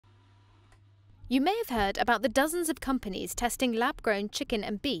You may have heard about the dozens of companies testing lab-grown chicken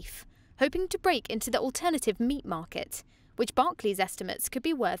and beef, hoping to break into the alternative meat market, which Barclays estimates could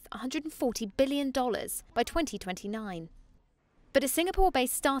be worth $140 billion by 2029. But a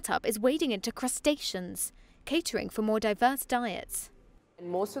Singapore-based startup is wading into crustaceans, catering for more diverse diets. And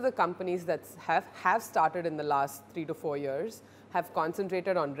most of the companies that have started in the last 3 to 4 years have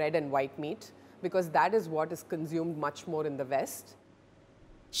concentrated on red and white meat because that is what is consumed much more in the West.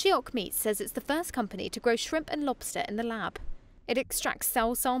 Shiok Meat says it's the first company to grow shrimp and lobster in the lab. It extracts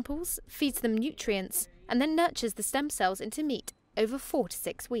cell samples, feeds them nutrients, and then nurtures the stem cells into meat over 4 to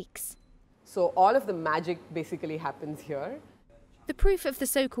 6 weeks. So all of the magic basically happens here. The proof of the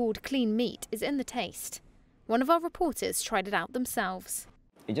so-called clean meat is in the taste. One of our reporters tried it out themselves.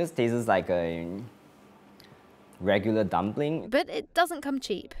 It just tastes like a regular dumpling. But it doesn't come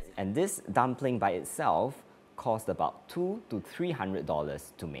cheap. And this dumpling by itself cost about $200 to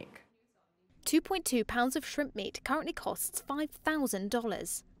 $300 to make. 2.2 pounds of shrimp meat currently costs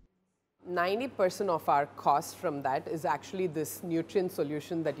 $5,000. 90% of our cost from that is actually this nutrient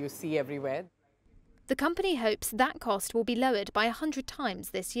solution that you see everywhere. The company hopes that cost will be lowered by 100 times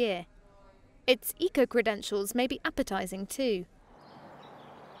this year. Its eco-credentials may be appetizing too.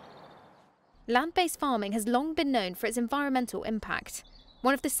 Land-based farming has long been known for its environmental impact,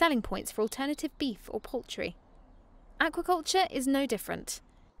 one of the selling points for alternative beef or poultry. Aquaculture is no different.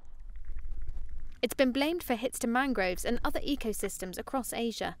 It's been blamed for hits to mangroves and other ecosystems across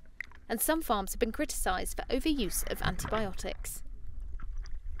Asia, and some farms have been criticised for overuse of antibiotics.